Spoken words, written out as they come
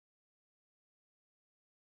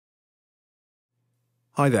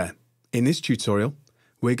Hi there. In this tutorial,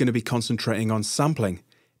 we're going to be concentrating on sampling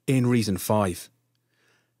in Reason 5.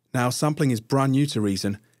 Now, sampling is brand new to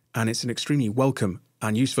Reason, and it's an extremely welcome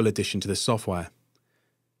and useful addition to the software.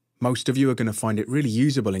 Most of you are going to find it really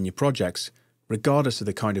usable in your projects, regardless of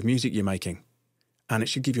the kind of music you're making, and it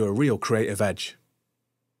should give you a real creative edge.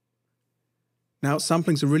 Now,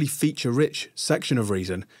 sampling's a really feature-rich section of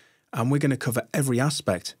Reason, and we're going to cover every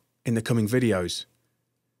aspect in the coming videos.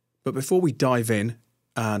 But before we dive in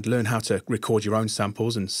and learn how to record your own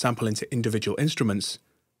samples and sample into individual instruments,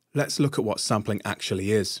 let's look at what sampling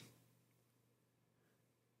actually is.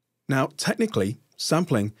 Now, technically,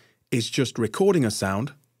 sampling is just recording a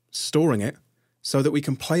sound, storing it, so that we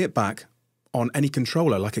can play it back on any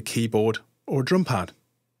controller like a keyboard or a drum pad.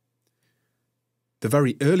 The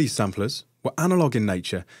very early samplers were analog in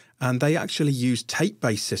nature, and they actually used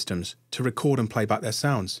tape-based systems to record and play back their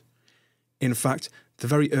sounds. In fact, the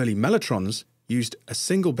very early mellotrons used a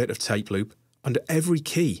single bit of tape loop under every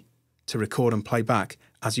key to record and play back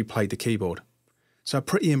as you played the keyboard. So a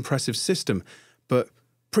pretty impressive system, but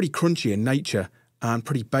pretty crunchy in nature and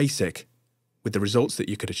pretty basic with the results that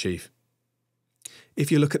you could achieve. If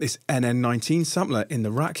you look at this NN19 sampler in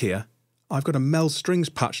the rack here, I've got a Mel Strings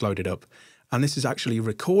patch loaded up, and this is actually a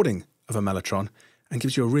recording of a mellotron and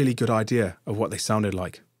gives you a really good idea of what they sounded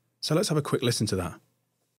like. So let's have a quick listen to that.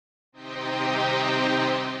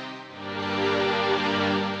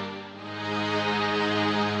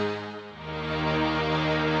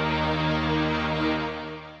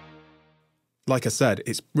 Like I said,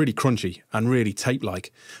 it's really crunchy and really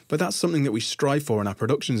tape-like, but that's something that we strive for in our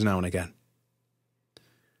productions now and again.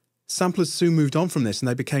 Samplers soon moved on from this and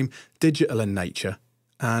they became digital in nature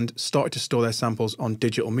and started to store their samples on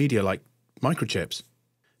digital media like microchips.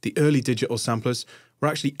 The early digital samplers were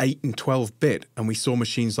actually 8 and 12-bit, and we saw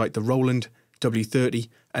machines like the Roland W30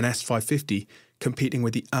 and S550 competing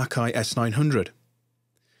with the Akai S900.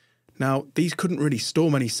 Now, these couldn't really store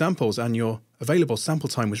many samples and your available sample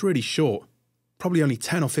time was really short. Probably only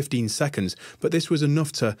 10 or 15 seconds, but this was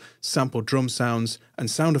enough to sample drum sounds and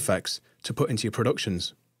sound effects to put into your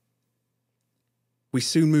productions. We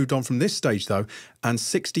soon moved on from this stage though, and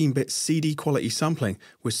 16-bit CD quality sampling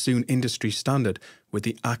was soon industry standard with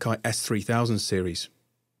the Akai S3000 series.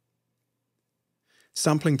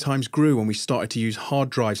 Sampling times grew when we started to use hard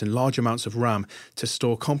drives and large amounts of RAM to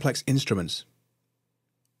store complex instruments.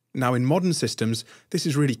 Now in modern systems, this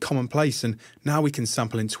is really commonplace, and now we can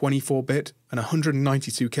sample in 24-bit and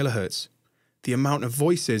 192 kHz. The amount of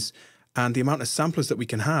voices and the amount of samplers that we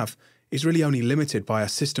can have is really only limited by our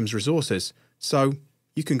system's resources, so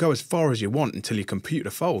you can go as far as you want until your computer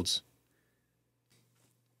folds.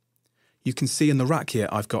 You can see in the rack here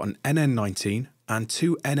I've got an NN19 and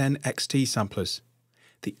two NN-XT samplers.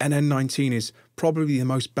 The NN19 is probably the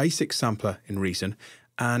most basic sampler in Reason,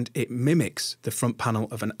 and it mimics the front panel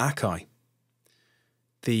of an Akai.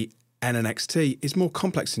 The NN-XT is more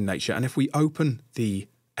complex in nature, and if we open the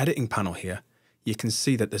editing panel here, you can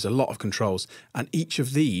see that there's a lot of controls, and each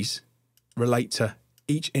of these relate to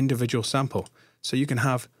each individual sample. So you can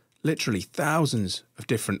have literally thousands of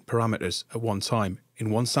different parameters at one time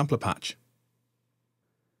in one sampler patch.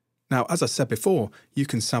 Now, as I said before, you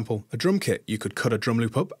can sample a drum kit. You could cut a drum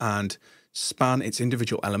loop up and span its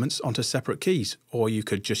individual elements onto separate keys, or you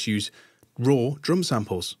could just use raw drum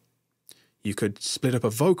samples. You could split up a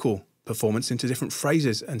vocal performance into different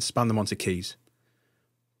phrases and span them onto keys.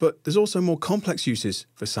 But there's also more complex uses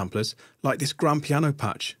for samplers, like this grand piano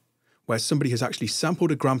patch, where somebody has actually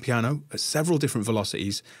sampled a grand piano at several different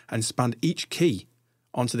velocities and spanned each key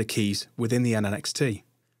onto the keys within the NN-XT.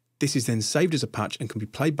 This is then saved as a patch and can be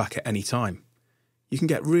played back at any time. You can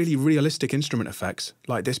get really realistic instrument effects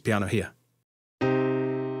like this piano here.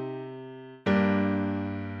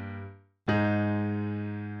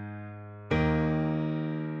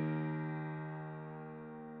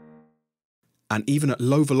 And even at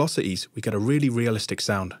low velocities, we get a really realistic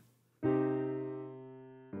sound.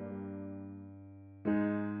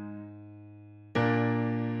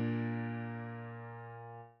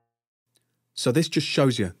 So this just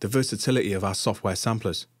shows you the versatility of our software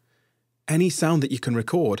samplers. Any sound that you can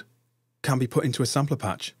record can be put into a sampler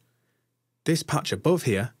patch. This patch above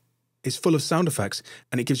here is full of sound effects,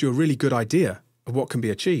 and it gives you a really good idea of what can be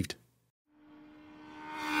achieved.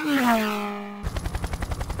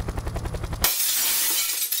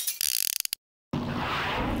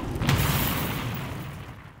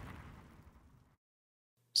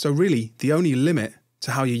 So really, the only limit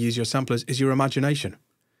to how you use your samplers is your imagination.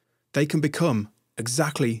 They can become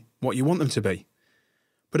exactly what you want them to be.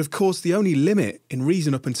 But of course, the only limit in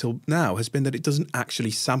Reason up until now has been that it doesn't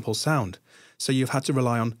actually sample sound. So you've had to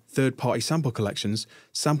rely on third-party sample collections,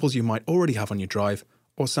 samples you might already have on your drive,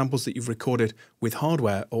 or samples that you've recorded with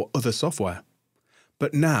hardware or other software.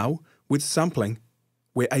 But now, with sampling,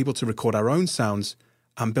 we're able to record our own sounds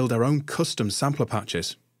and build our own custom sampler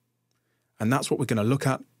patches. And that's what we're going to look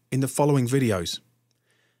at in the following videos.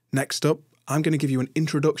 Next up, I'm going to give you an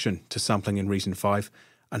introduction to sampling in Reason 5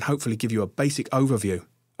 and hopefully give you a basic overview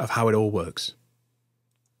of how it all works.